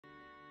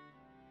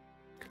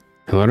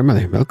Hello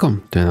everybody,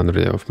 welcome to another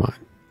video of mine.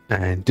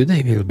 And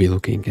today we'll be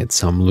looking at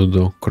some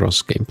Ludo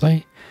Cross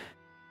gameplay,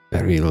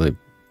 where we'll be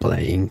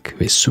playing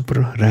with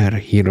super rare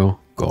hero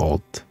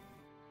called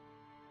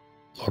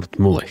Lord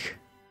Mulich.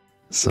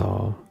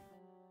 So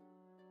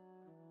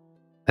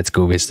let's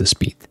go with the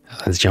speed.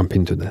 Let's jump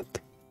into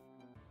that.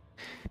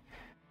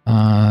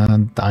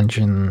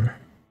 Dungeon.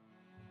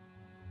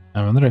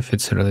 I wonder if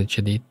it's really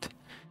cheated.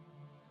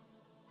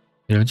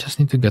 You just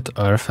need to get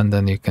Earth and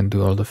then you can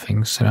do all the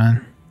things, right?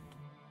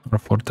 Or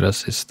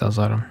fortresses, those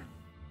are...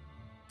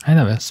 I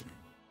know this.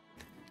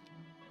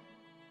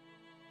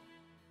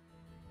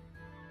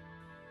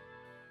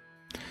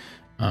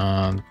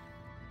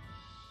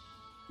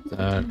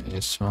 There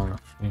is one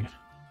of you.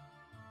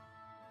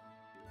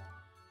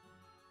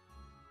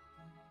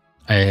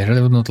 I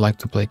really would not like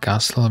to play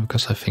Castle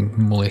because I think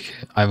Mulich,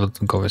 I would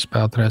go with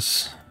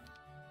Fortress.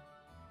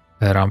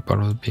 The Rampart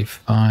would be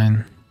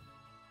fine.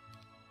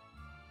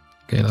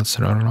 Okay, let's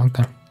run along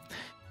there.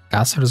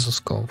 Castle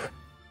versus Cove.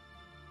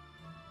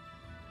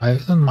 I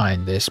don't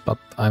mind this, but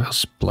I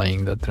was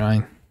playing that,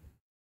 right?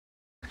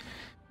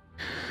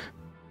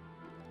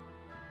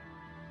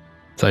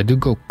 So I do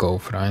go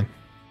Cove, right?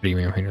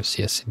 Premium heroes,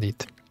 yes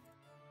indeed.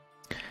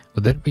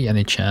 Would there be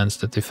any chance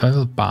that if I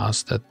will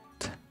pass that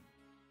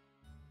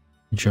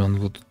John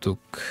would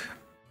took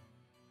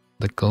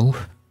the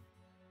Cove?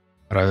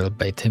 Or I will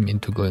bait him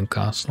into going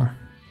Castle?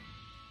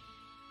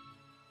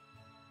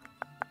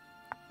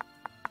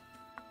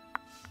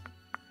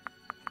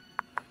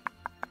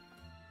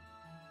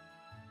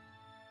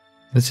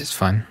 This is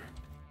fine.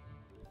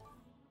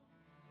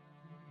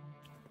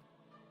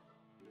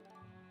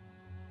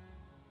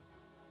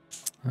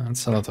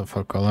 That's a lot of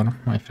our color,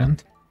 my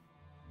friend.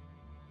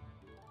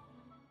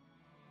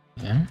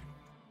 Yeah.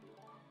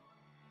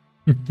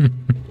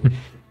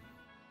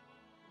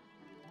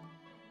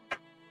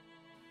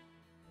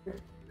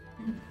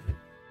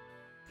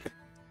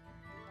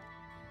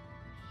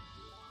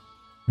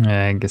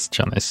 I guess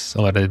John is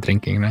already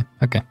drinking, right?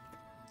 Okay.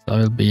 So I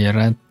will be a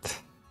red.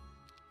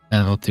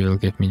 And what he will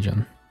give me,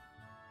 John?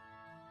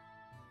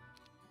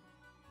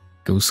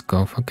 Goes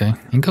Cove, okay.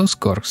 He goes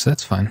Corkes,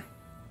 that's fine.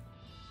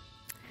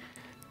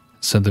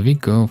 So do we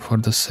go for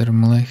the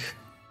Mulich?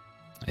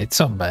 It's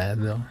so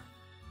bad though.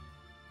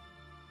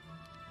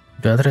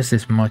 The address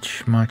is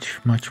much more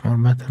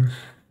better.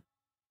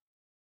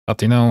 But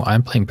you know,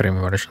 I'm playing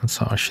premium version,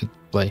 so I should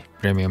play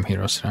premium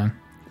heroes, right?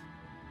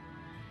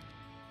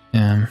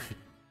 Yeah.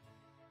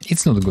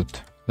 It's not good,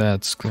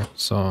 that's clear,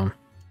 so...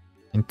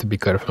 need to be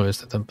careful with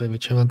the template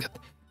which I will get.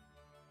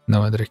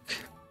 No, Edric.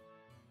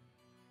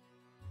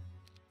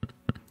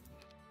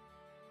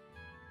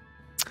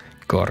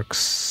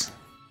 Corkes.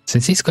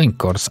 Since he's going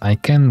Corkes, I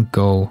can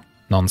go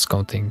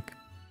non-scouting.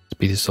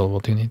 Speed is all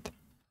what you need.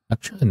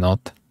 Actually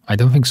not. I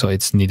don't think so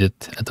it's needed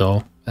at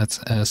all.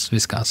 That's as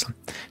Swiss Castle.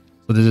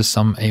 So this is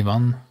some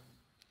A1.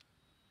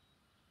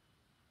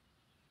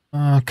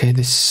 Okay,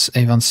 this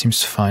A1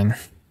 seems fine.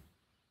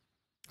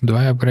 Do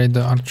I upgrade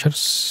the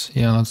archers?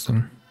 Yeah, let's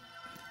do.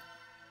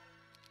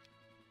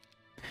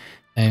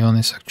 A1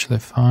 is actually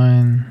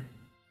fine.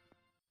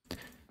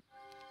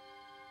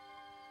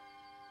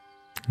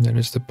 There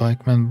is the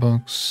pikeman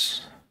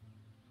box.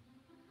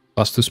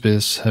 Plus 2 speed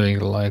is having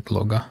like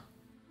Loga.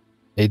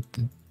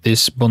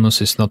 This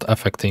bonus is not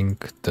affecting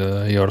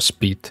your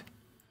speed.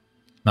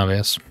 Now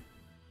yes.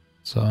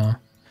 So,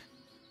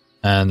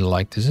 and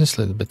like this is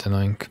a little bit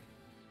annoying.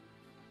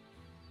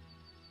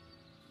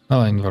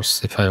 Well,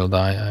 inverse, if I will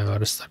die, I will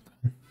restart.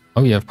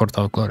 Oh, you have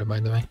Portal of Glory, by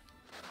the way.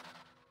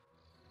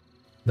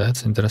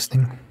 That's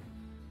interesting.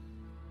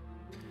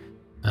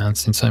 And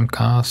since I'm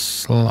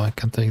Castle, I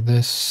can take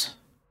this.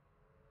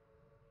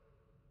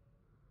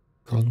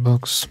 Gold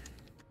box.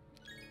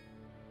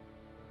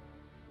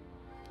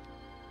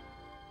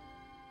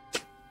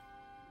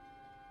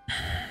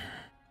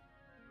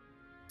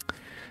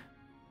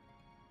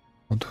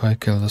 How do I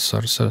kill the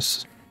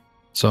sorcerers?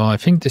 So I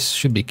think this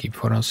should be keep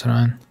for us,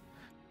 right?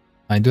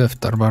 I do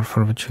have Tarbar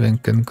for which we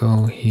can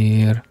go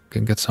here.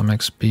 Can get some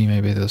XP,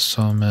 maybe the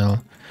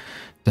sawmill.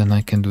 Then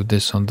I can do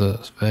this on the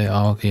way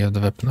out here,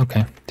 the weapon.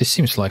 Okay, this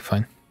seems like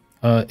fine.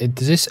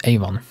 This is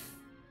A1.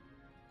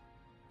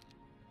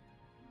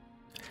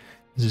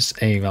 This is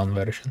A1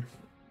 version.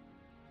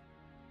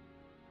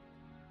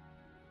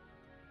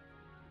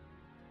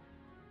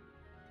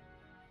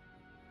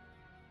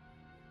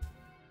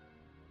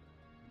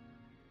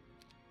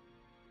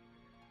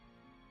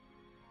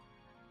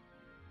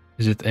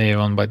 Is it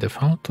A1 by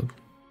default?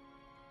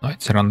 No,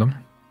 it's random.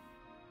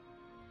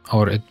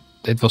 Or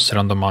it was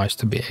randomized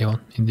to be A1,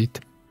 indeed.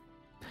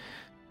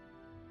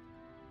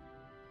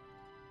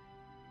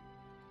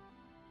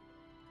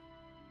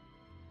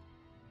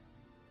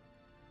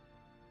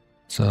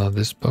 So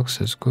this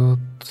box is good.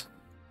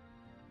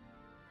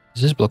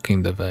 This is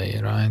blocking the way,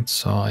 right?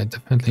 So I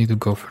definitely need to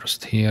go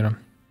first here.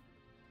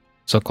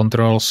 So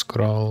control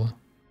scroll.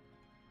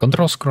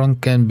 Control scroll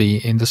can be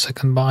in the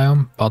second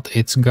biome, but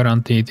it's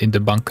guaranteed in the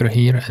bunker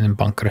here and in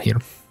bunker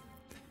here.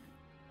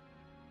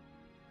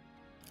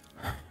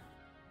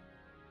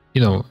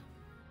 You know,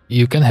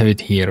 You can have it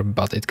here,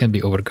 but it can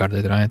be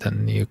overguarded, right?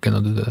 And you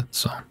cannot do that,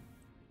 so...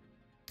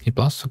 E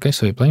plus, okay,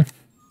 so we play.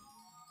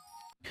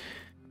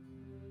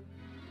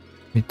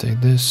 We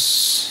take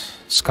this...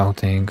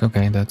 Scouting,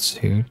 okay, that's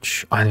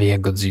huge. And we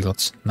have got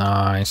zealots.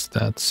 Nice,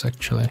 that's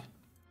actually...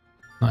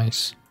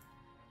 Nice.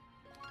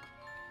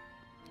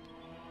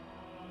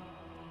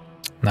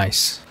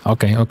 Nice.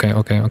 Okay,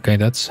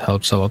 that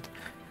helps a lot.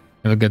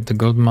 We'll get the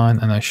gold mine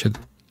and I should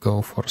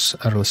go for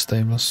early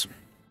stables.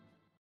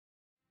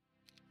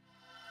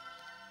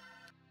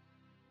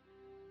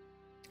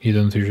 You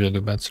don't usually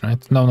do bets,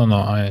 right? No,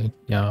 I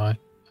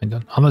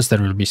don't. Unless there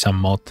will be some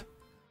mod.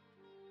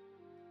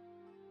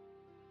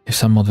 If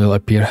some mod will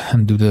appear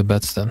and do the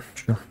bets, then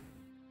sure.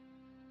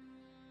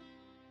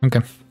 Okay.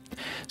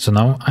 So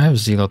now I have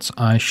zealots.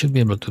 I should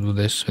be able to do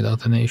this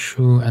without any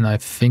issue, and I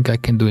think I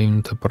can do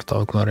even the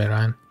Portal Glory,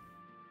 right?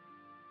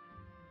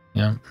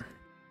 Yeah.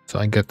 So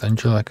I get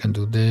Angel, I can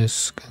do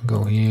this, can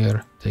go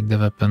here, take the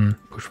weapon,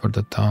 push for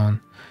the town.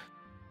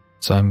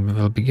 So I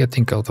will be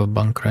getting out of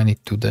bunker. I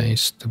need 2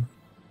 days to...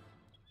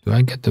 Do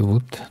I get the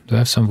wood? Do I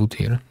have some wood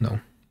here? No.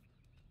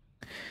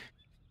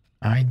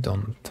 I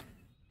don't.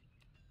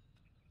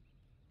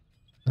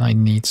 I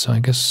need, so I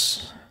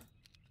guess...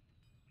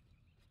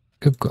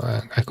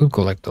 I could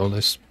collect all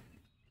this.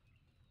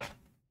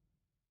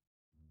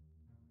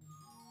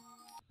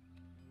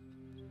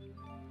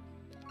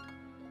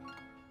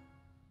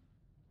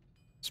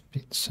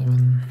 Speed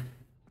 7.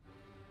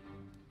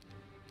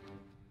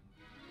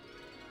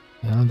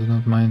 Yeah, I do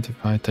not mind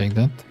if I take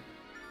that.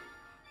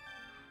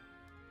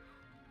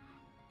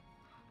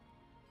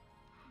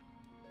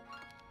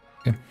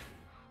 Okay.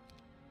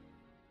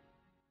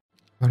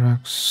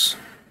 Barracks.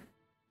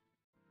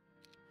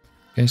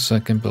 Okay, so I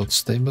can build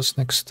stables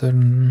next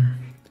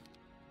turn.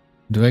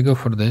 Do I go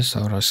for this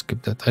or I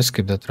skip that? I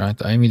skip that, right?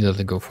 I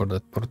immediately go for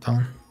that portal.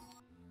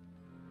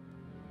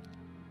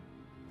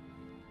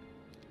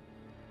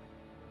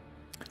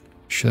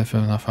 Should I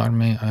have enough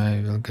army?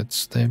 I will get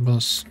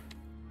stables.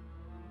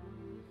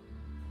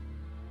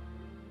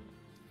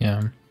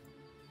 Yeah.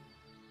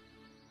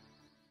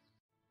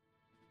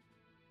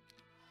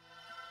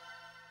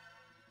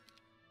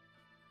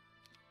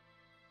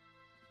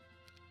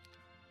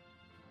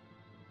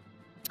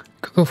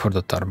 Could go for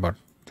the Tarbard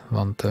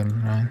 1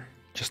 turn, right?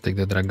 Just take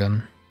the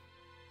dragon.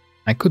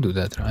 I could do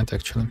that, right,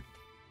 actually.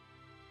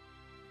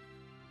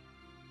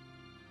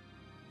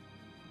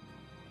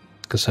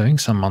 Because having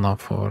some mana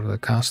for the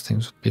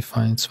castings would be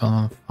fine. It's 1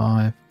 on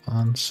 5, 1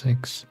 on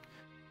 6.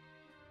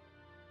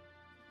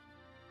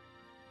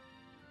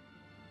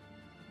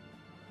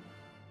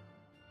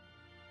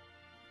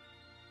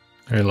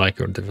 I really like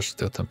your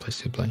diversity of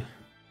templates you play.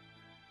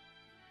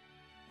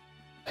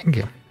 Thank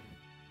you.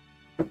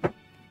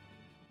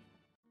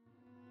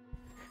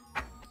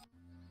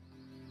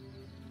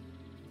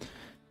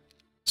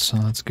 So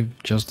let's give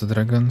just the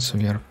dragon so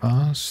we are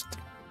fast.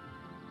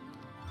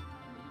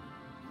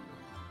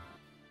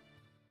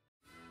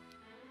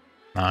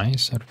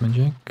 Nice, Earth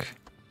Magic.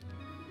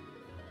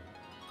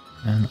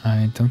 And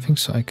I don't think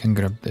so I can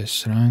grab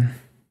this, right?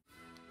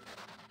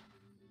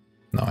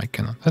 No, I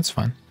cannot. That's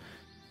fine.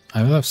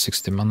 I will have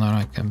 60 mana,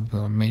 I can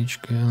go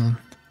Mage Guild.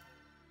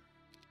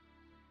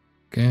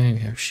 Okay, we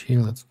have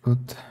shield, that's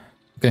good.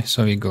 Okay,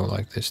 so we go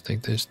like this,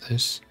 take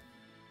this.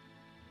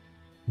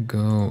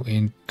 Go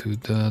into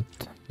that.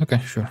 Okay,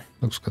 sure,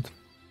 looks good.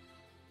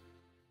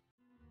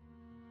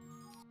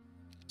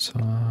 So,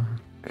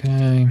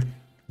 okay.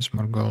 There's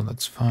more gold,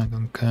 that's fine,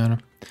 don't care.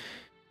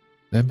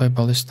 Do I buy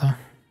Ballista?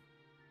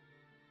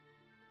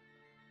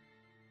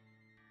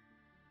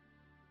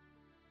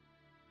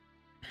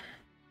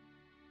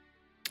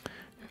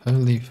 If I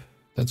leave,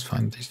 that's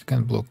fine. This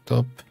can block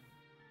top.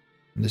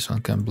 This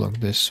one can block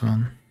this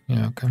one.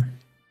 Yeah, okay.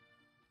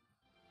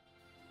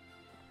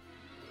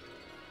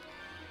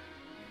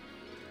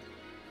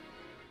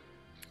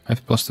 I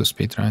have +2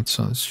 speed, right?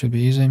 So this should be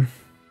easy.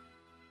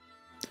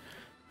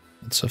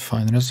 It's a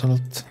fine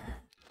result.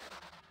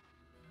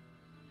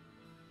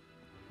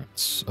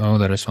 Oh,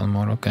 there is one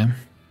more, okay.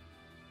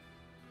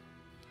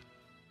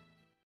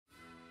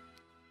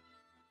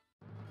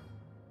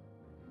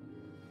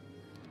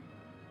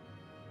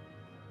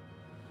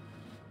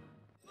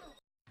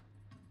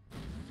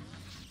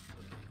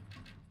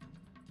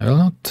 I will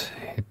not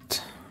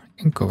hit.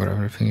 I can cover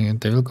everything.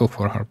 They will go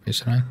for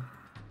harpies, right?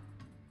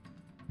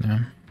 Yeah.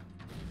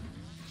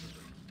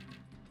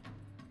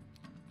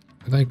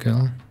 Could I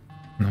kill?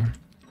 No.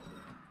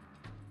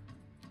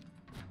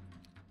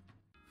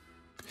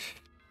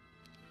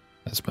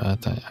 That's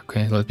bad.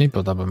 Okay, let me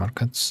put double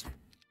markets.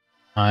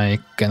 I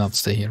cannot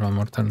stay here one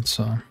more turn,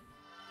 so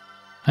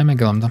I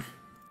make lambda.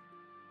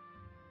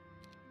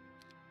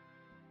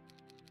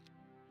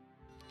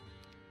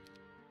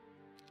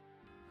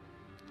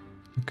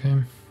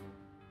 Okay.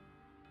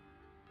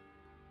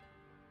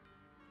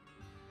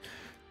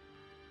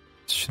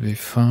 Should be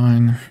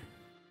fine.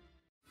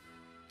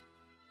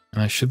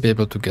 And I should be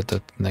able to get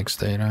that next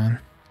day, right?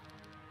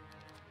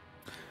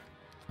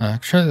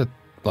 Actually, that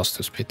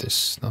 +2 speed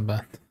is not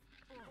bad.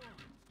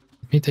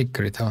 Let me take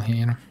critical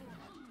here.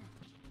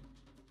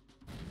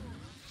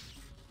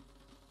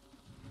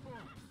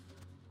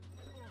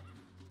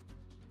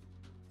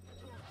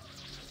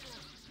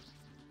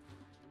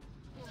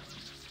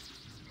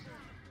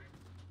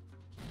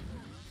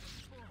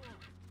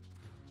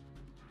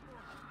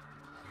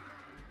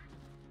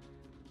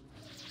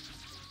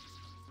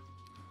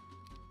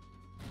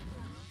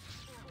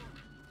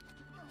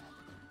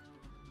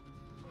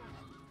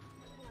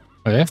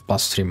 I have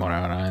 +3 more,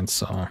 right?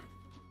 So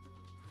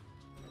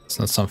it's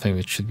not something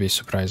which should be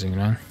surprising,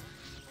 right?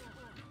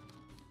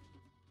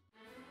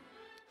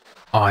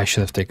 Oh, I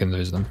should have taken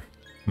Wisdom.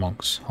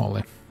 Monks,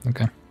 holy.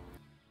 Okay.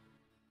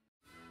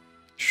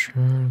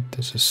 Sure,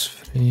 this is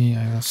free.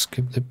 I will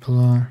skip the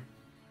pillow.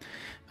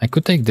 I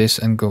could take this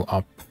and go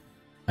up.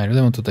 I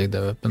really want to take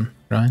the weapon,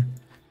 right?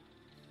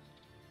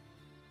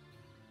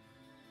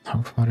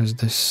 How far is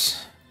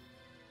this?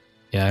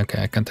 Yeah,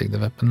 okay, I can take the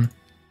weapon.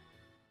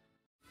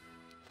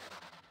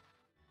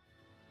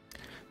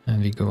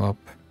 And we go up.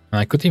 And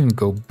I could even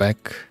go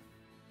back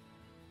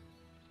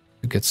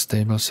to get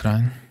stables,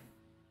 right?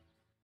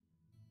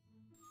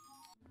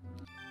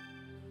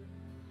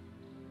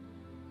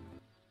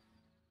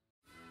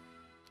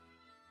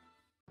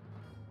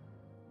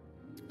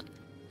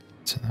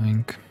 It's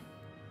annoying.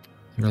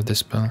 I will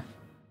dispel.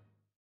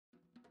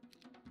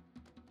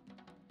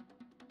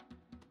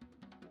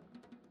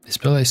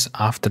 Dispel is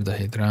after the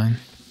hit, right?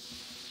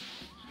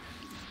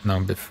 No,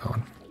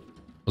 before.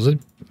 Was it?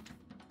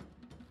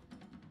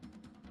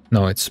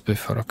 No, it's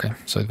before, okay.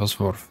 So it was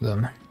worth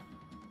then.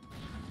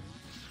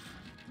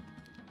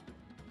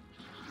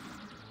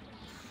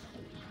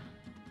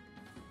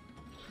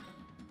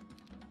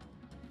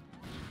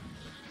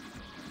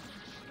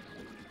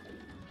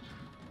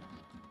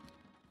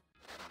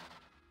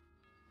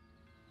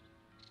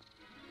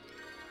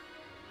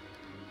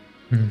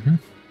 Mm-hmm.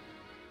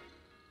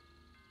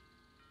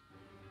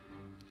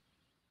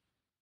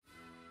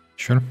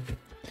 Sure.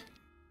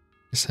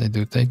 Yes, I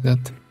do take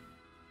that.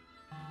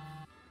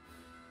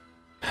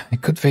 I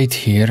could wait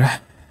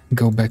here,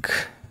 go back.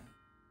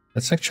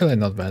 That's actually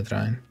not bad,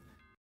 right?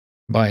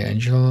 Buy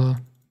Angel,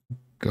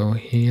 go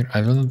here.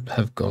 I will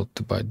have gold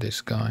to buy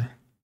this guy.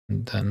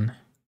 And then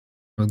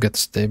we'll get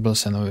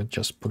stables and I will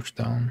just push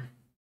down.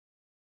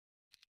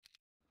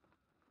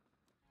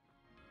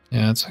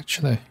 Yeah, it's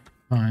actually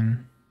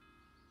fine.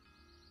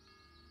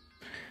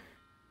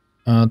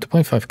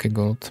 2.5k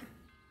gold.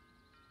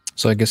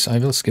 So I guess I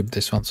will skip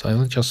this one. So I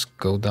will just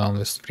go down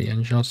with 3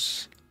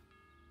 angels.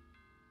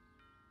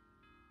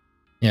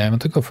 Yeah, I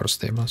want to go for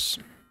stables.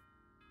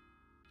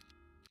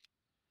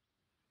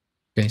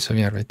 Okay, so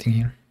we are waiting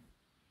here.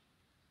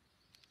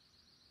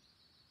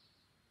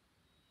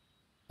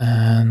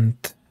 And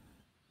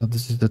so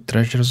this is the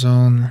treasure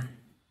zone.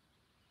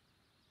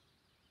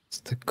 It's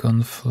the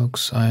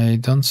conflux. I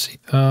don't see.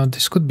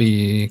 This could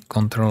be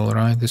control,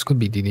 right? This could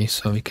be DD,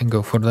 so we can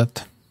go for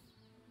that.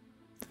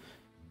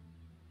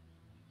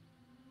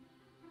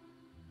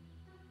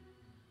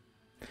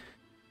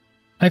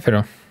 Hi,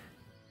 Pharaoh.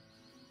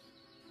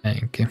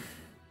 Thank you.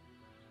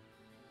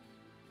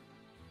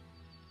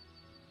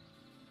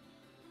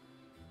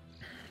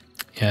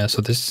 Yeah,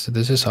 so this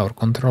is our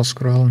control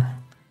scroll.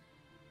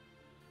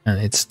 And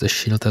it's the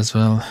shield as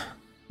well.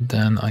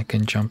 Then I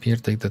can jump here,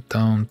 take the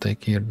town,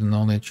 take here the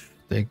knowledge,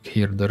 take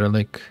here the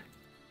relic.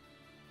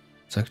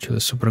 It's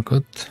actually super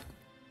good.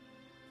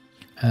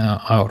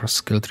 Our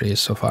skill tree is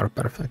so far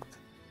perfect.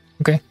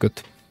 Okay,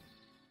 good.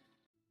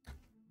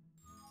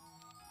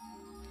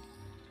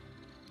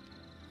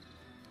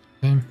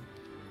 Okay.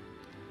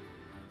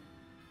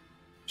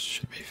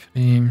 Should be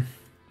free.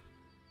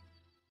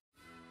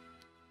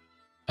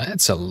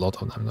 It's a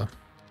lot of them though.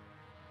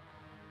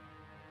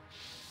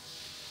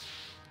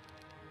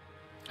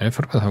 I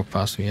forgot how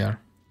fast we are.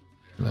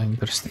 Really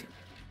interesting.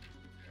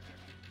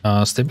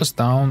 Stables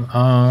town.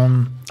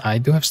 I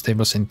do have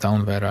stables in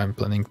town where I'm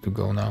planning to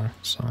go now,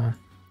 so.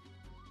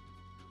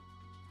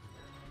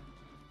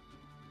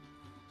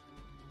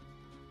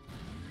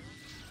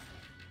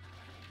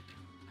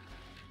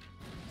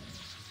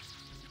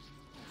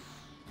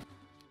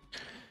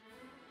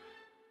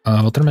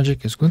 Water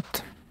magic is good.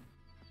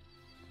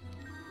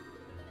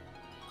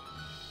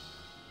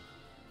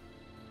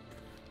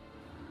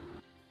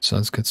 So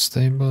let's get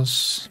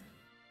stables.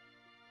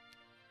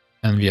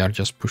 And we are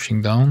just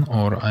pushing down,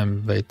 or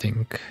I'm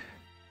waiting.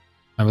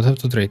 I would have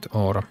to trade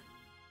ore.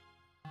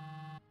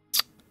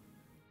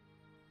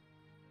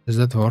 Is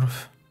that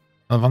worth?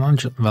 Well,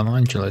 one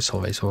angel is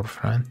always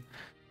worth, right?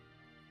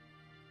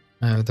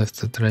 I would have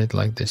to trade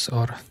like this,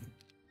 or...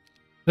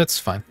 That's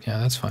fine, yeah,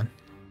 that's fine.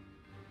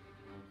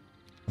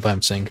 What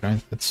I'm saying,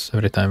 right? That's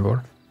every time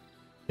worth.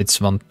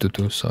 It's 1 to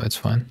 2, so it's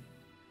fine.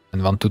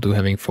 And 1 to 2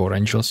 having 4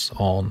 angels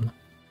on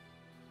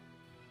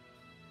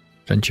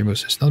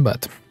Jebus is not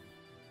bad.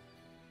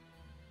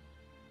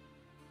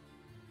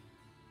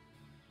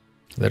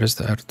 There is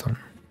the Earthworm.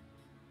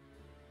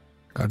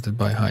 Guarded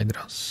by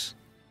Hydras.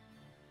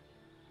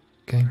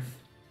 Okay.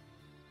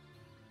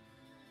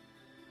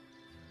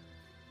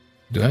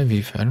 Do I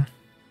weave her?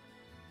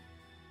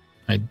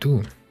 I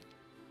do.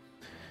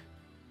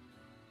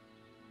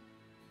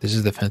 This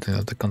is definitely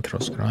not the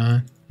control scroll,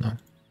 right? No.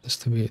 Has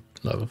to be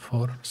level 4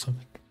 or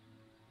something.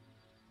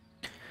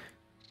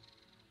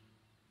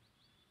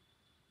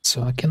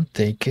 So I can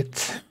take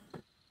it.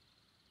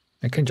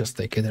 I can just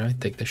take it, right?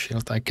 Take the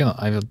shield. I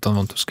don't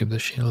want to skip the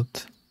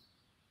shield.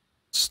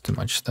 It's too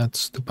much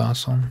stats to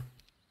pass on.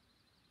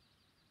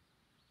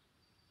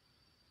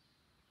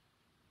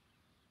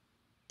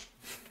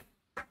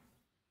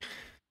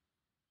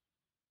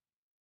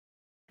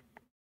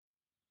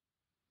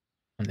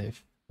 And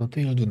if what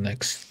do you do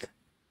next?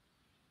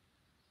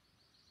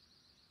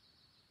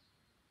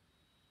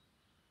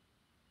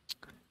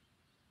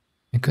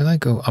 Could I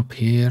go up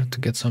here to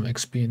get some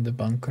XP in the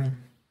bunker?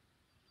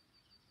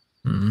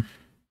 Hmm.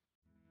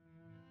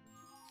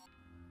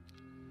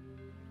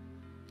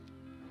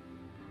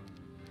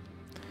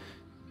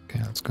 Okay,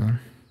 let's go.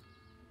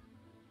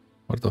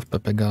 Word of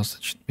Pepe gas,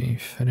 that should be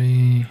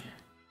free.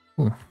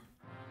 Ooh.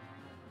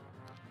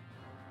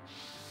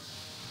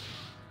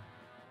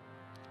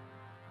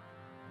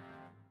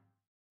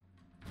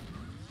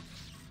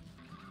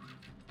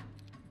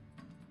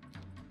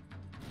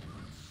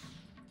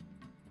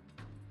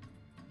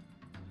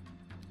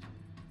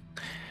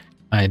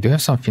 I do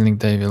have some feeling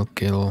they will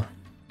kill.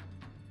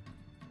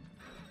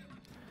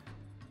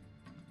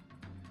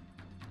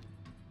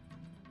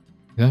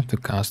 You have to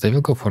cast. They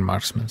will go for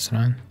marksmen,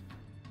 right?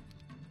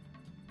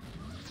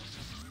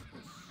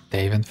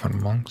 They went for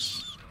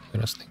monks.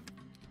 Interesting.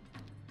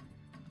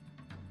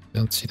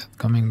 Don't see that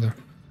coming though.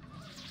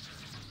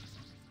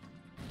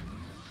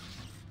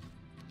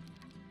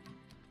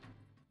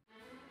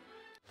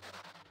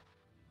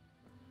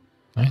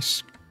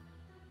 Nice.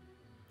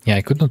 Yeah,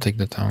 I could not take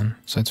the town,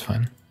 so it's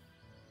fine.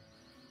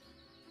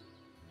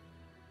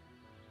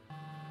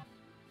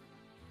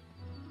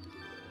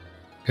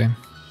 Okay.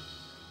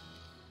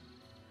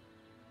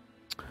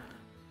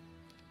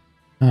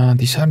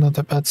 These are not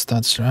the bad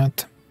stats,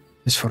 right?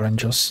 It's for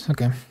Rangers,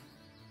 okay.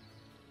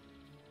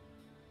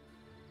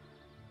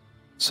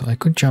 So I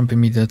could jump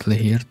immediately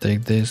here,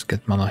 take this,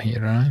 get mana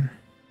here, right?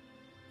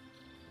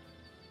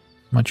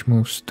 Much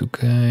moves,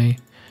 2k.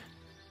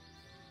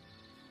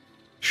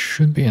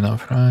 Should be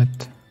enough,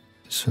 right?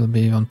 This will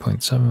be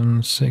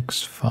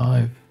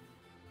 1.765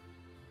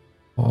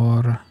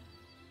 or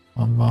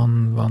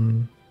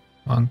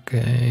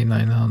 1k,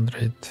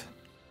 900,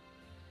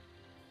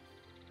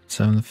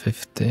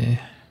 750,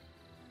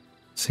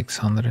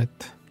 600.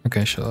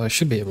 Okay, so I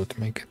should be able to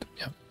make it,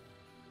 yeah.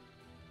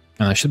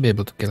 And I should be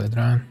able to kill it,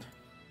 right?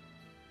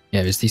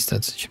 Yeah, with these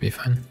stats it should be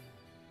fine.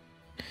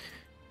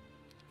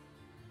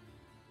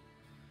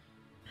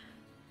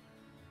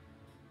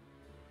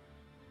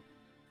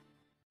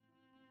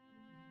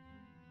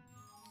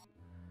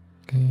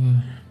 Okay,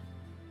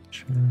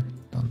 sure,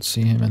 don't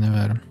see him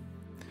anywhere.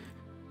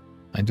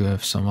 I do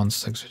have some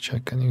 1-stacks which I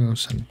can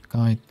use and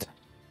guide.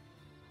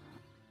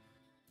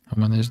 How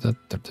many is that?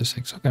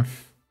 36, okay.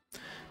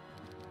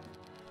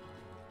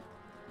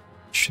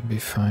 Should be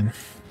fine.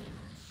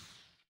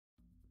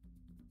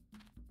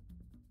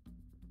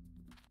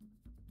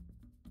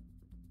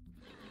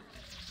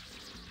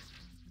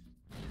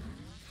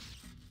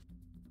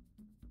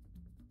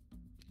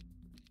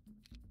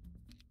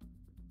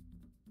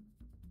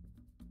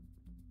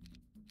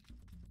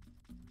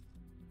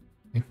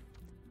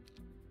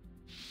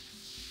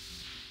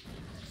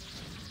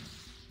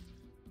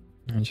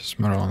 I just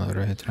marrow on the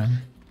right, right?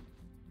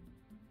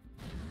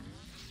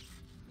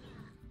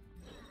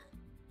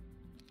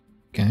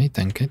 Can we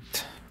tank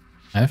it?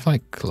 I have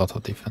like a lot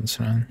of defense,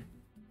 right?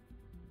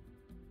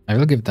 I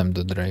will give them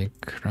the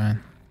Drake, right?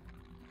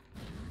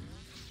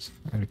 So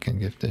we can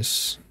give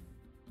this.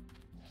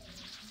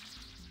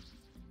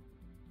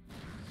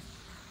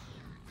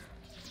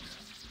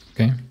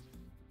 Okay.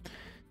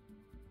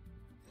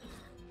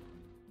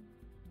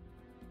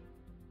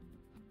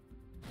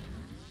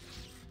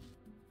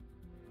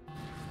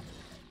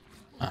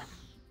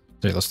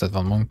 They lost that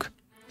one monk.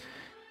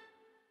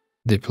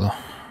 Diplo.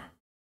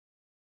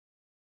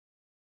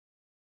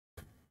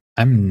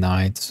 I'm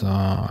knight, so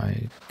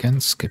I can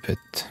skip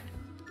it.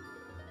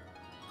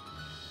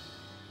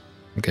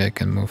 Okay, I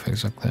can move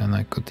exactly, and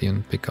I could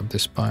even pick up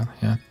this pile.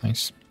 Yeah,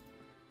 nice.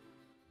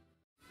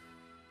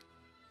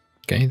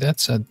 Okay,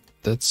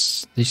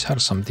 these are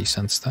some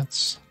decent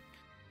stats.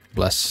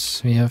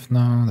 Bless we have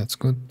now, that's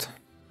good.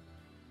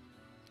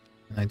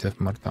 I do have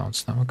more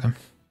towns now, okay.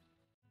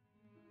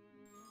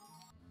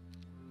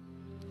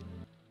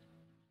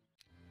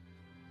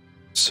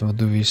 So what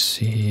do we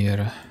see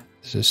here?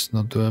 This is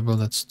not doable,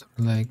 that's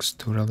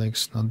 2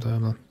 relics, not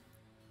doable.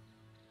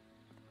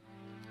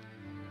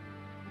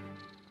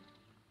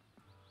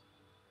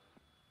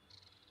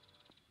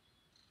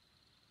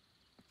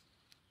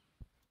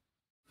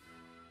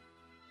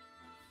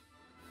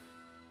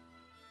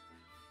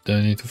 Do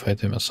I need to fight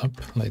him as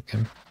up late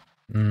game?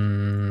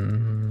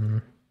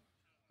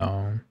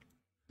 No.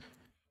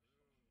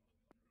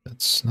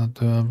 That's not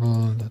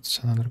doable, that's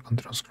another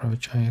control scroll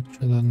which I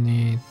actually don't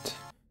need.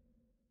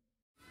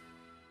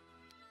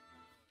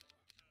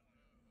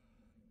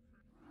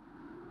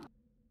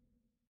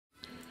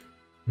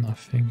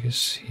 Nothing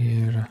is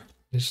here.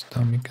 This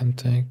dummy can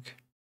take.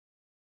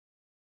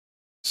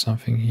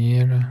 Something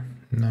here?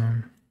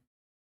 No.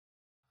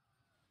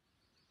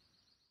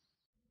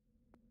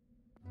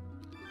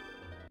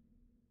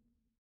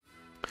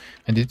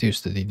 I did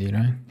use the DD,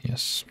 right?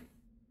 Yes.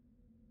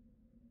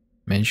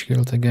 Mage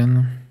Guild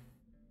again.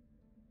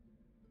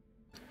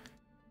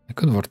 I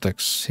could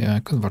Vortex. Yeah,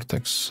 I could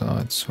Vortex, so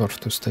it's worth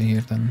to stay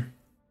here then.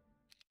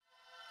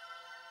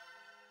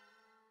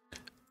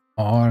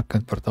 Or I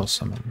could Portal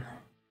Summon.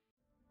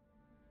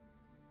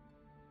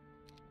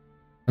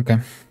 Okay,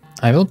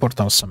 I will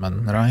portal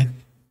summon, right?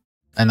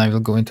 And I will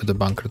go into the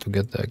bunker to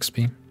get the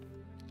XP.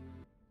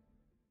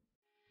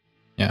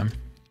 Yeah.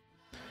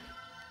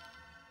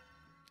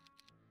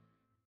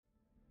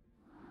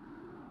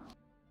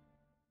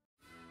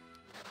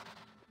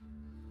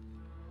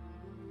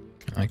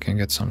 I can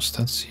get some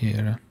stats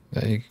here.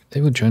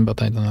 They would join,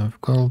 but I don't have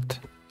gold.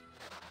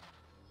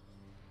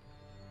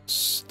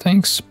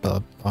 Thanks,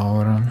 spell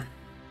power.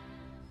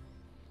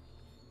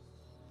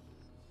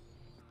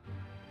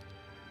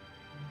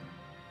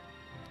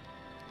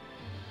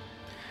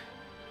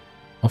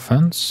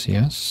 Offense,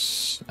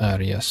 yes.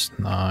 Yes,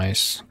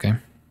 nice. Okay.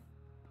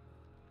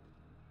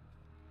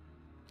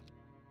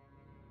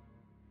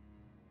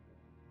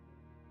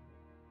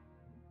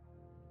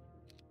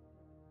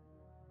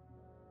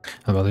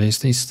 But with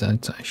these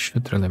stats, I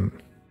should really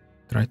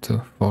try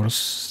to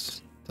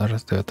force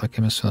Tarth to attack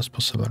him as soon as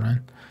possible,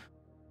 right?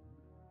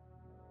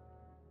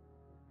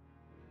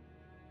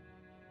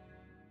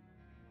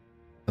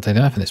 But I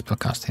don't have any spell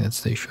casting,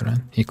 that's the issue, right?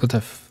 He could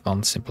have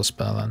one simple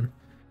spell and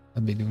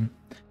that'd be doom.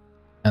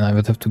 And I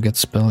would have to get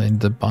spell in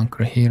the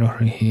bunker here or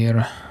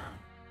here.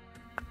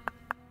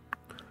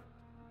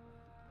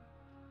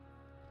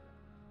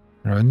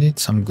 I need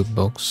some good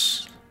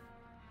books.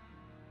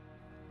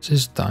 This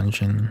is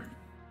dungeon.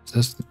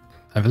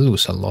 I will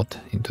lose a lot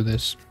into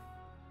this.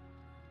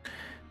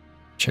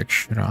 Check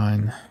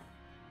shrine.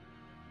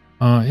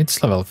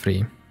 It's level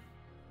 3.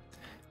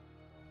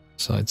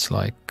 So it's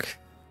like...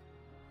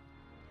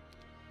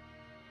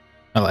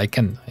 Well, I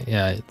can...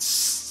 Yeah, it's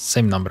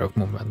same number of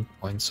movement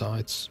points, so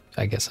it's...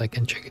 I guess I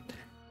can check it.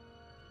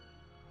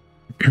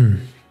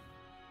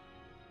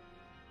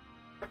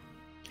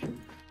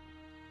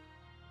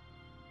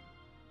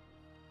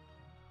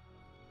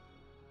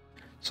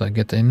 So I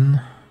get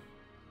in,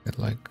 get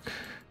like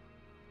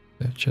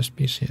the chest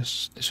piece.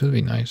 Yes, this would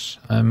be nice.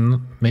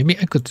 Maybe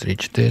I could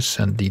reach this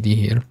and DD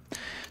here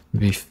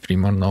with 3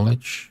 more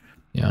knowledge.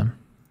 Yeah,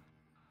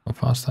 how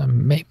fast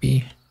I'm?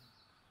 Maybe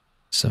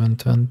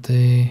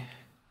 720.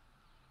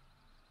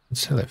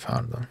 It's really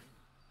far though.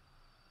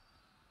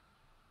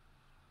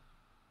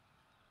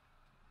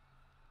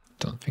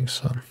 Don't think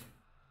so.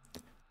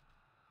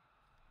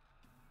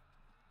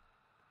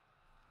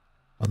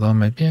 Although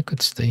maybe I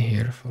could stay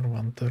here for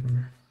 1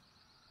 turn.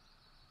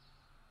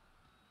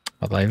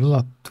 But I will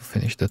have to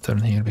finish the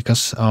turn here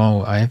because,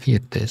 oh, I have here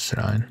this,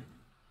 right?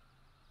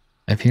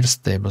 I have here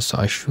stable, so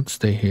I should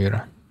stay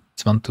here.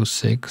 It's 1, 2,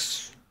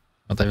 6.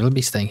 But I will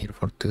be staying here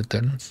for 2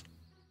 turns.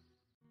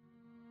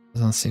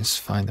 Doesn't seem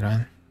fine,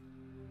 right?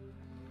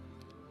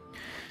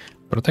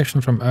 Protection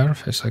from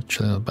Earth is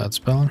actually not a bad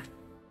spell.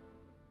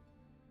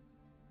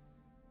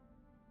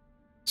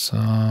 So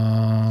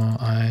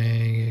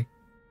I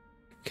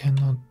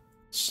cannot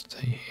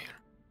stay here.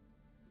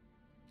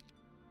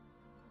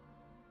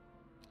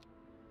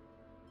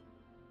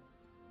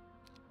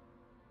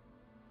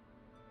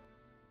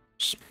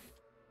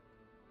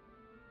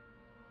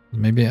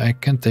 Maybe I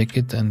can take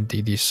it and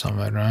DD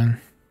somewhere, right?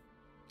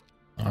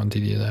 I'll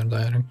DD there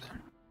direct.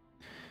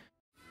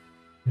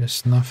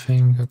 There's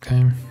nothing,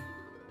 okay.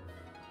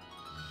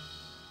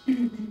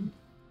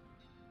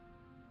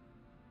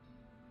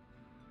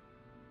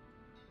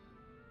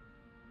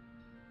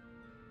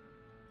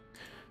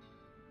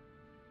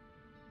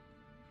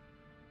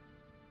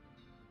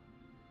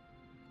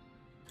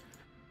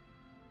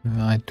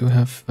 I do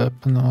have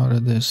weapon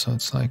already, so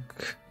it's like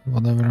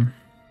whatever.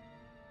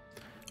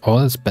 Oh,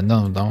 let's bend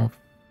down.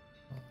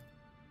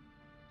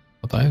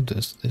 But I have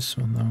this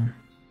one now.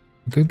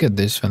 I could get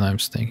this when I'm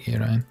staying here,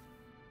 right?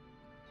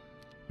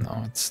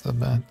 No, it's not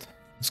bad.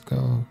 Let's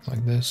go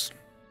like this.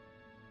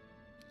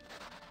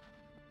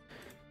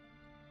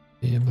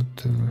 Be able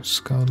to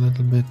scout a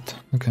little bit.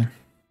 Okay.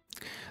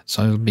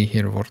 So I'll be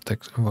here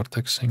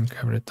vortexing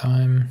every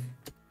time.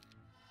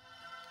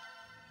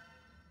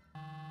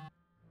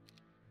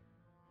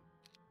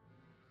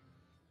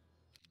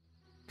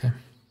 Okay.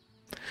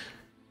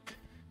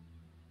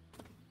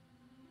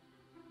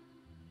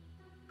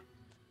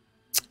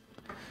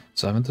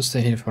 So I want to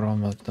stay here for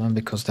one more time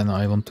because then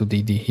I want to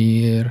DD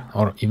here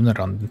or even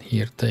run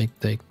here. Take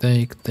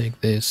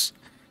this.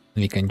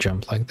 We can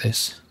jump like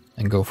this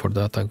and go for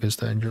the attack with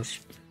the angels.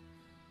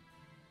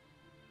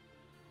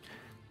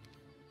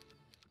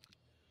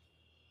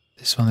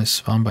 This one is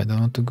swamp, I don't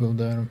want to go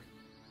there.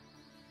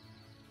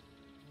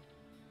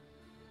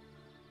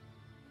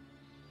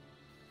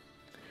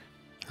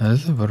 I'm a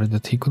little worried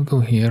that he could go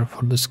here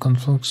for this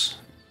conflux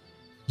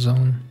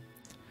zone.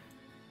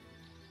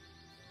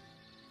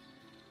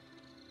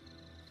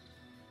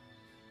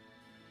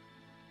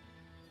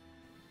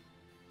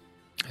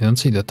 I don't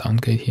see the town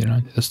gate here,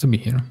 right? It has to be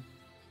here.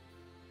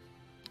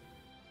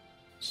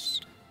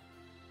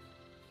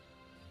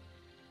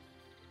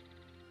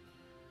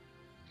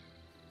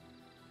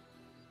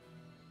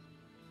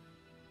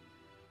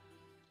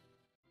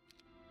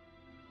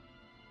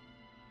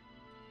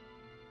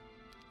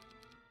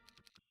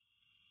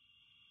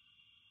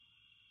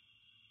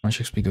 How much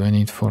XP do I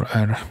need for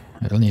air?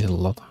 I'll need a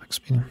lot of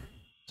XP.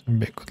 So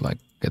maybe I could like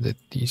get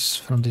these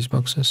from these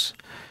boxes.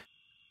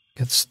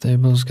 Get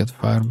stables, get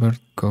Firebird,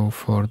 go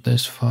for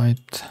this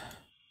fight.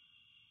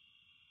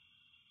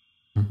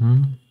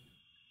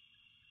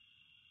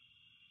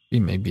 We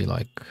maybe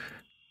like...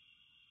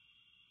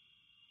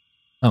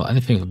 Oh,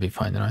 anything will be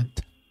fine,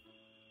 right?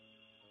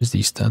 Just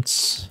these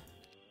stats.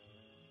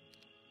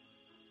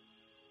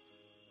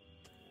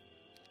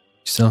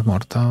 Still have more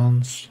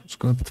towns, it's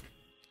good.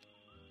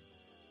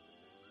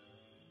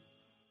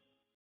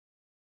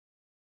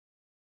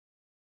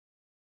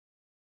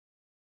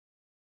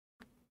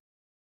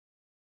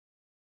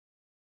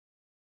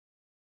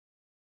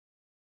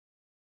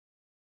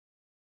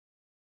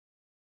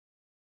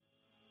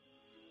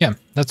 Yeah,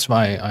 that's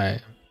why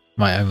I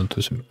want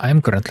to... I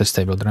am currently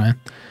stable, right?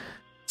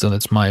 So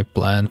that's my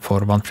plan for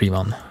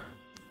 1-3-1.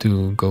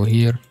 To go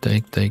here,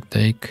 take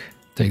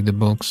the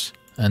box,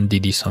 and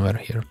DD somewhere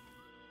here.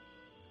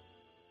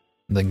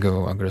 Then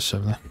go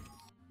aggressively.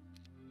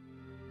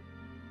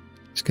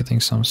 He's getting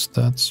some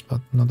stats,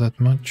 but not that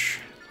much.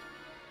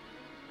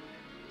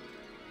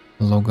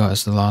 Loga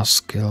is the last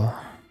skill.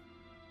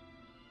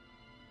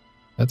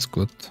 That's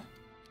good.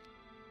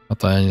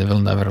 But I will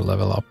never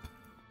level up.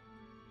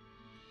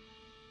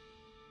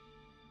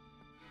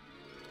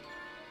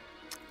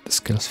 The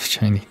skills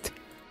which I need.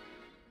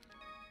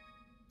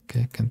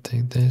 Okay, I can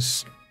take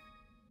this.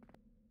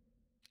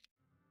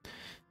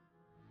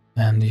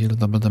 And heal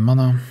double the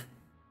mana.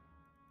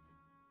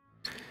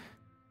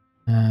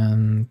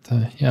 And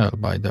yeah, I'll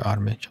buy the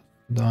army just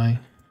to die.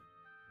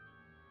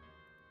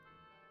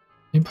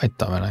 You buy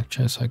tavern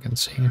actually, so I can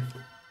see.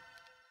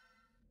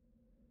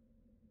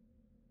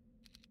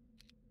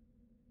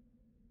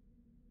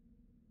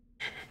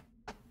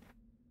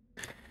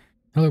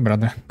 Hello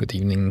brother, good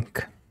evening.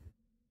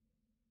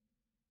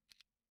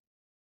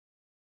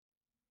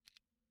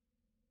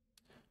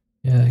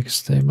 Yeah,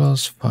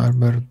 stables,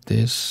 Firebird,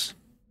 this.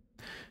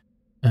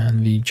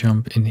 And we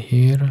jump in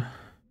here.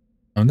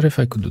 I wonder if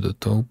I could do the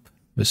taupe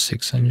with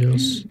 6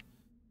 angels.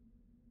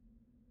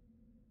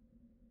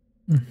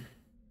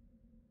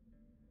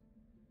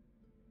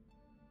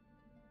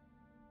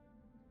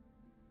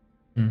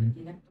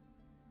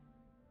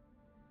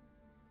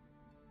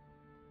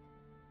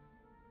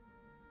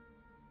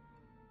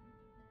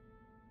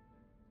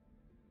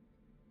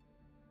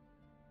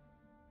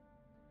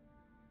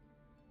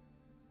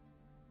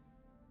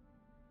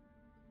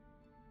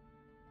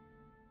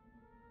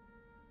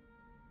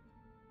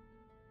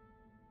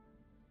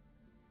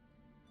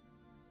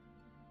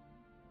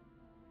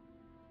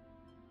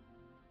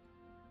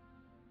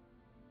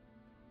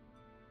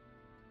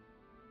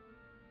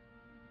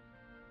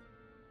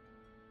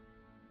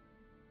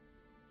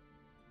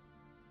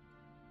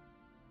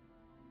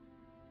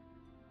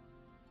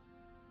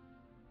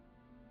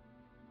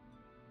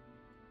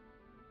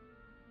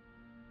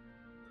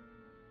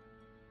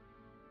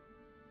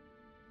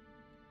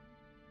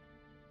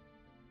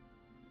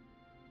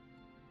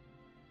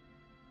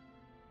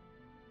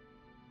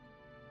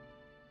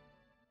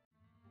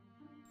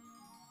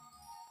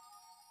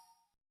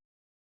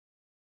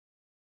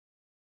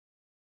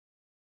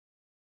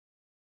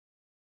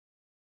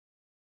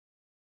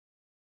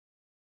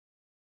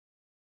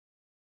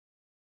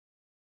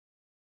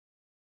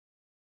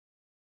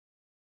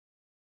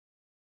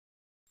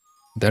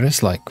 There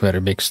is like very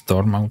big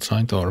storm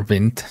outside or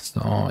wind,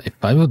 so if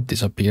I would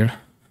disappear,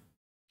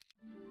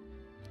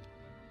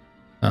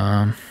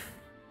 yeah.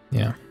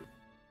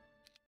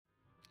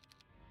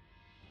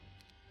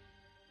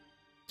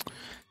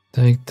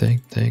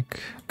 Take,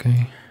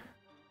 okay.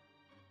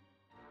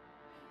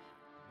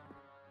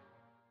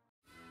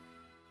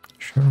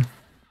 Sure.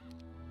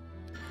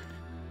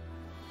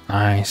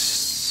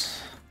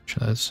 Nice.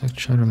 That's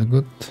actually really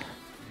good.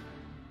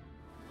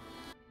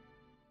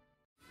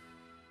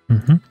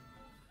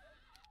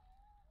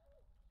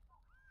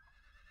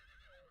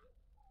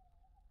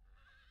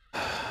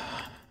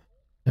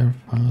 They're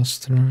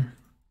faster.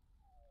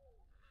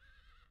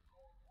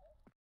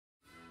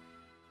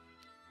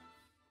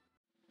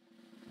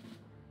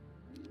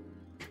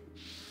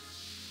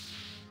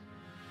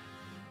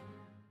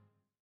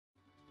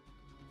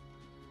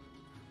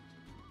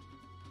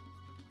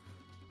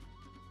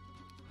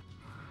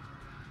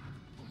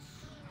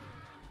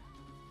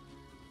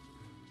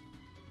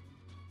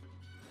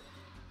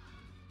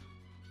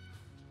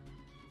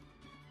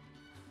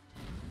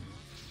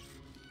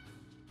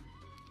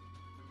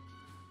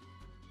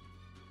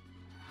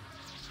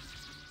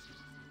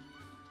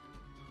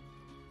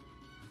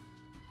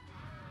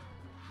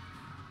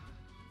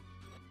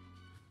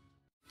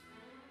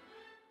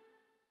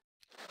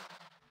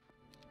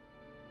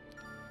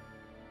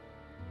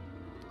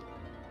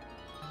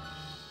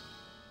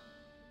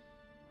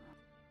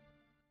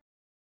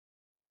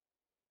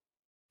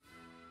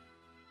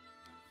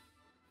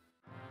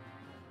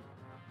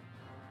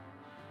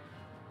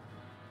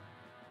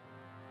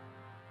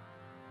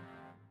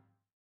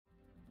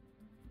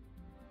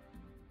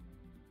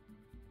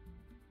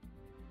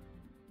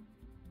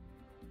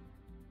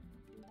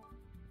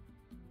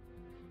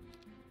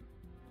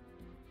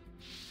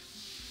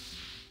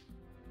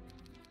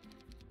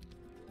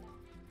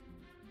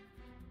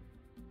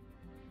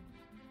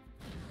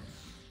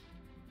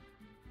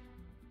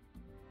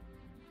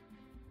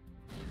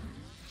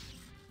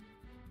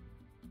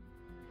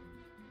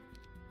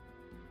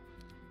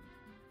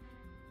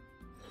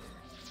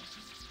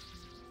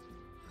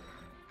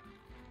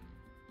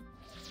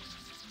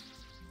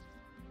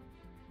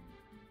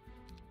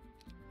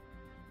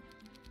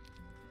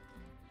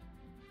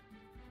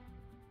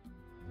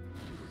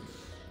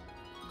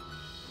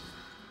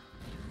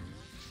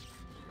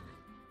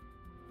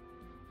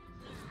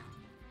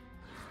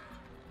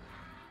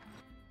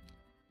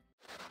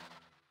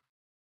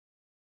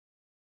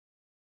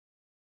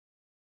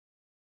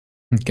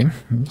 Okay,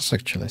 that's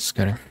actually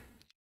scary.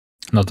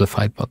 Not the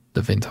fight, but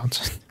the wind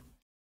outside.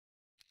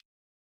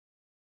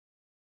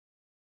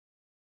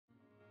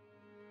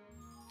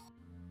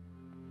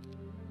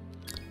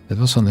 That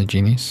was only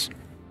genies.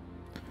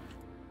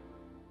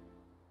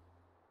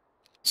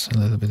 It's a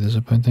little bit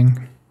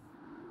disappointing.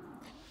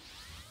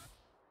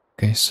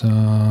 Okay,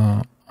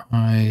 so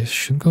I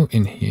should go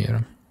in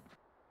here.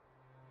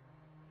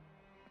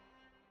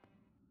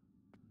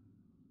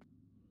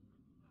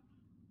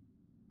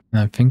 And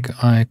I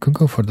think I could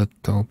go for the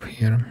taupe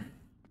here.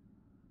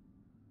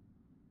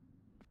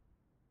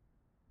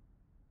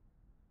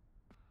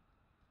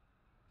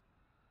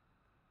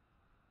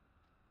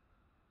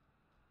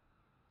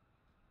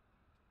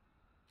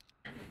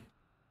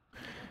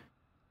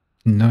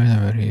 No, it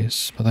never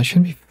is, but I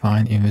should be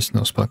fine if there's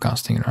no spell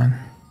casting, right?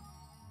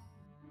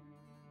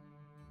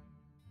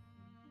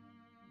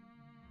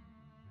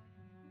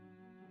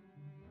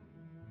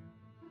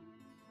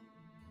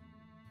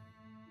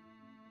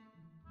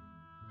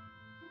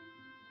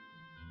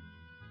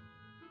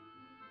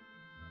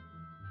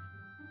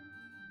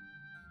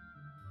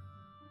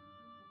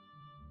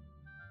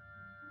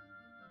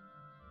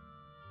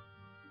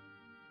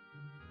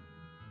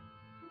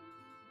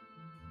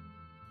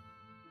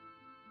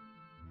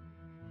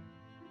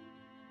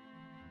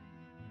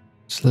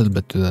 It's a little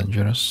bit too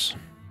dangerous.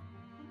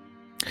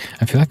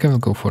 I feel like I will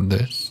go for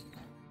this.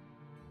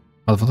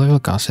 But what I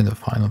will cast in the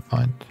final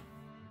fight?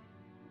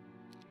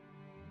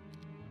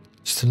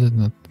 Still did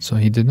not. So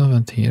he did not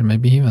went here.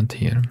 Maybe he went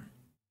here.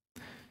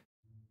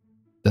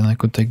 Then I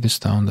could take this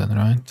down then,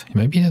 right?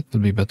 Maybe that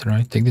would be better,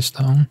 right? Take this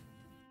down.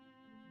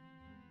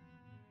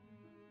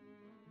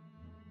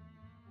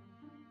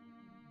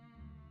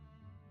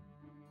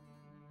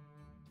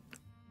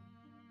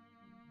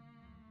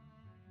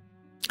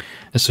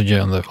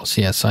 SOJ on levels.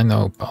 Yes, I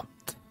know, but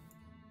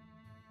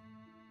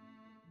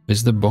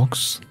with the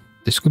box,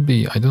 this could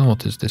be, I don't know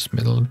what is this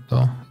middle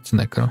though. It's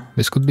Necro.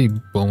 This could be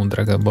Bone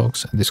Dragger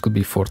box, and this could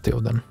be 40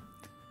 of them.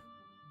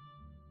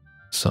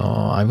 So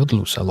I would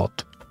lose a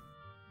lot.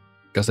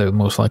 Because I would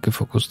most likely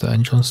focus the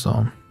engine,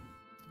 so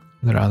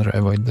I'd rather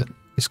avoid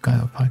this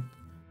kind of fight.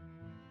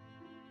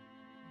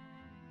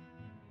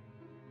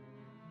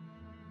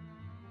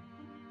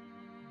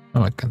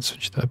 Oh, I can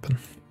switch the weapon.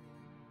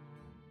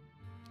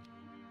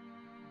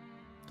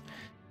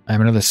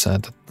 I'm really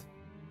sad that,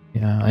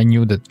 yeah, I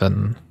knew that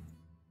when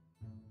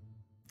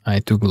I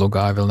took Loga,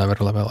 I will never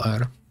level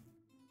her.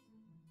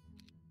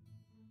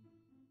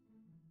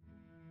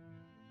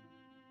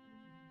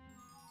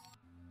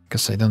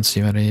 Because I don't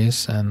see where he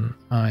is, and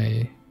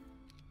I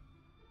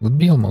would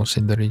be almost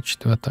in the reach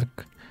to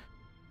attack.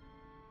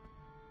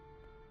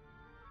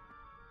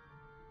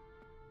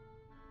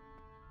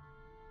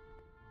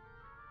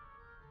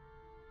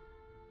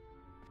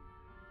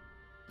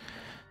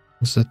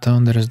 Is the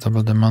town, there is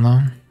double the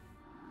mana.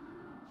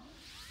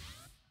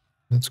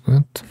 That's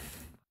good.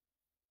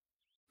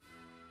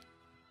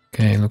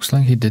 Okay, looks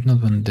like he did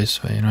not win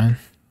this way, right?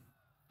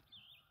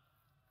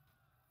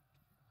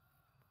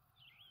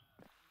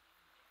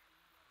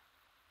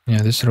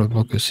 Yeah, this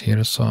roadblock is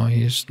here, so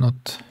he's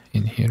not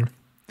in here.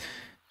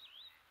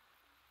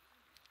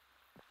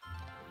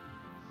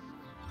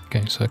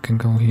 Okay, so I can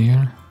go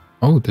here.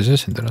 Oh, this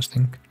is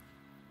interesting.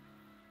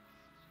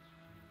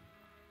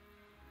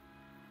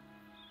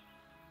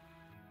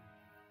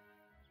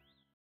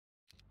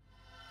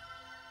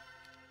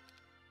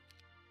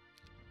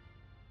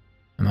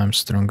 And I'm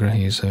stronger,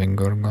 he's having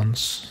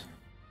Gorgons.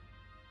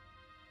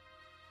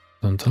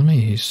 Don't tell me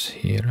he's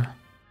here.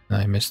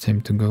 I missed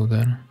him to go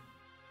there.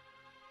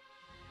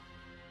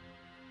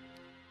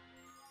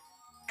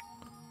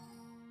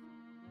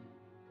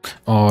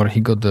 Or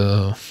he got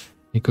the...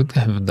 He could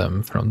have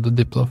them from the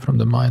Diplo from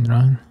the mine,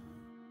 right?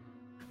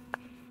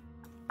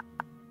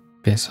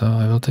 Okay, so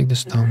I will take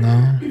this down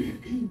now.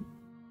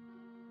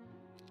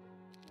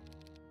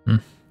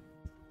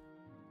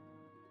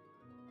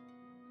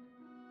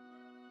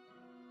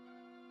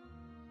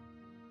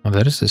 Oh,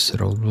 there is this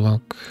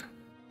roadblock.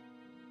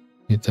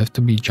 You'd have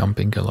to be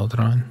jumping a lot,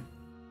 right?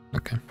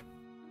 Okay.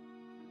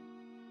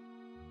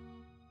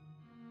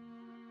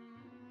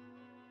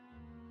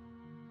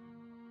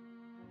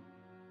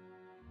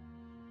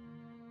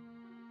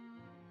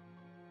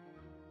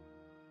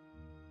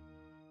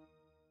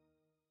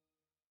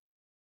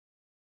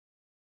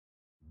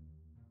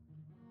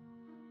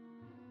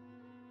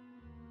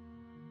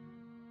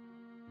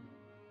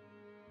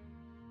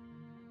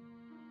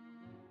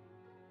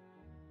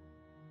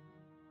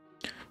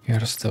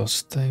 You're still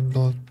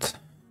stabled.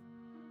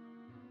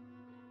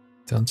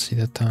 Don't see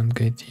the town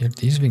gate here.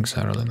 These wings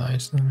are really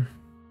nice though.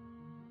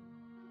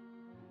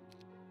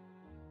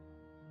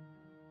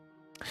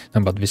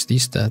 No, but with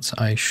these stats,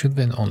 I should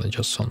win only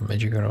just on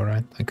Magic Arrow,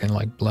 right? I can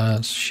like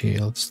Blast,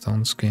 Shield,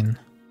 Stone Skin.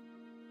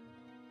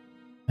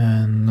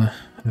 And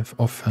have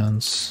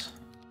offense.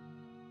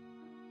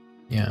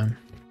 Yeah.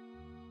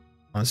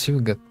 Once you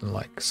get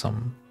like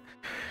some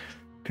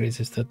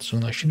crazy stats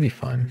soon, I should be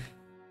fine.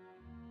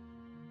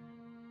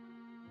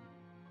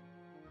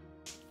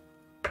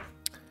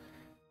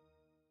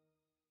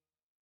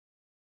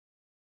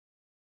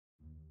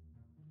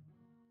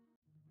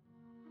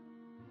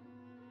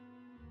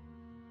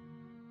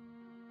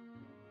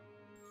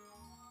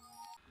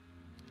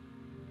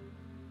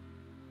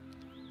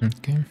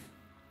 Okay.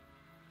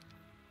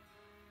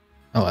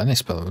 Oh, any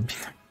spell would be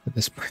at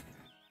this point.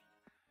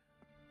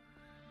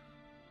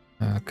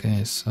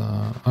 Okay, so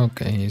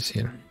okay, he's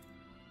here.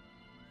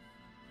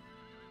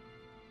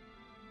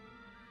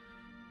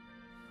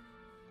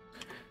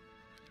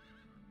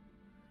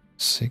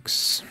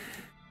 Six.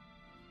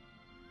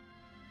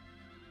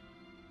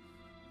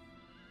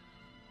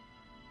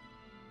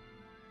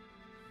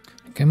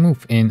 I can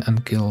move in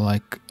and kill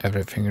like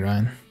everything,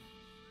 right?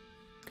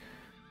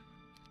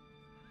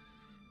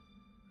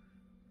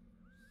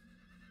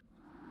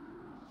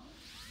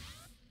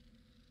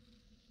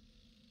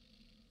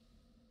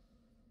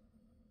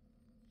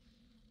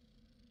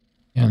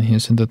 Yeah, and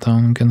he's in the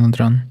town, cannot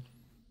run.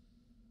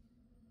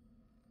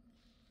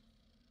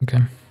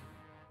 Okay.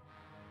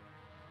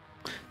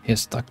 He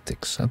has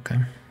tactics, okay.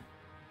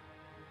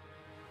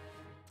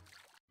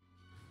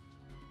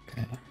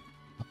 Okay,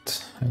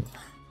 but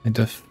I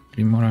do have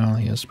 3 morale,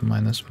 he has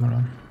minus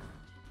morale.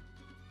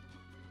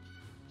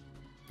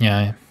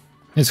 Yeah,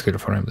 it's clear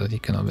for him that he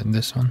cannot win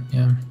this one,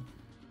 yeah.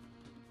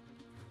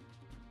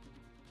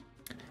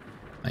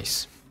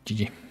 Nice,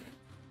 GG.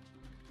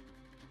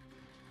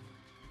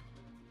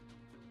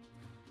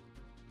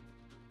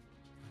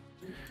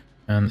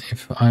 And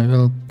if I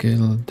will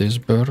kill this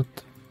bird,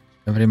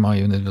 every my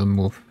unit will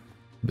move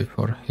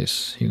before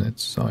his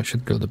units, so I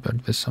should kill the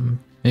bird with some,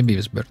 maybe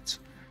with birds.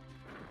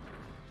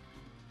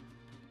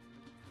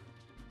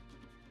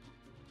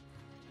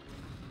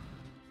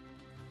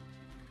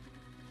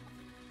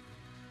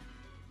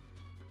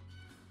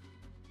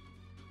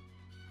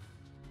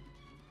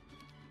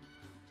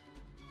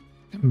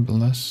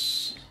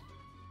 Bless.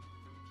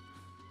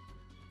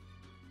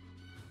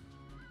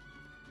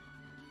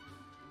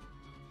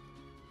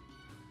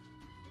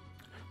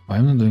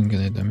 I'm not doing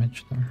any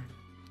damage though.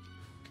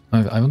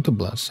 I want to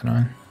bless,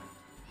 right?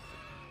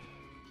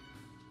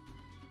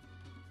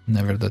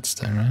 Never that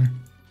style, right?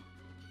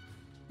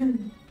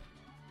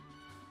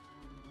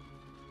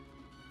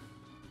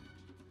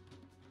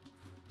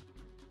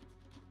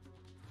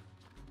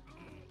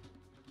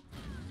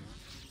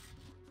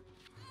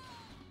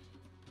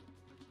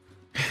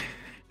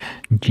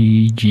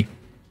 GG.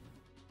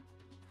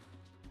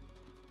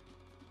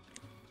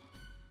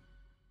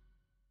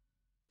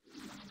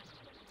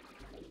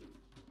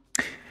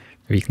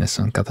 Weakness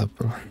on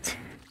catapult.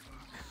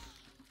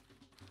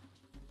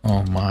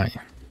 Oh my.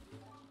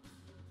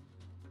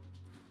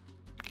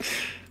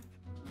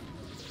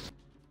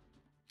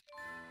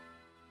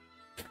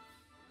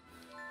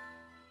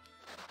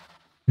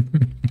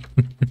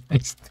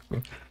 Nice.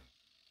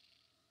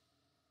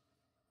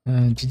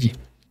 GG.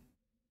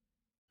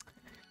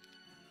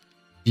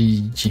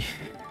 GG.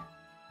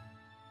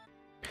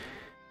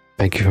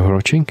 Thank you for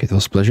watching. It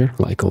was a pleasure,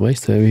 like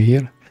always, to have you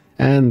here.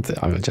 And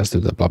I will just do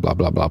the blah blah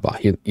blah blah blah.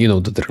 You know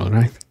the drill,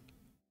 right?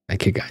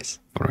 Thank you guys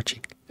for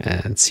watching,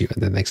 and see you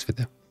in the next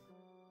video.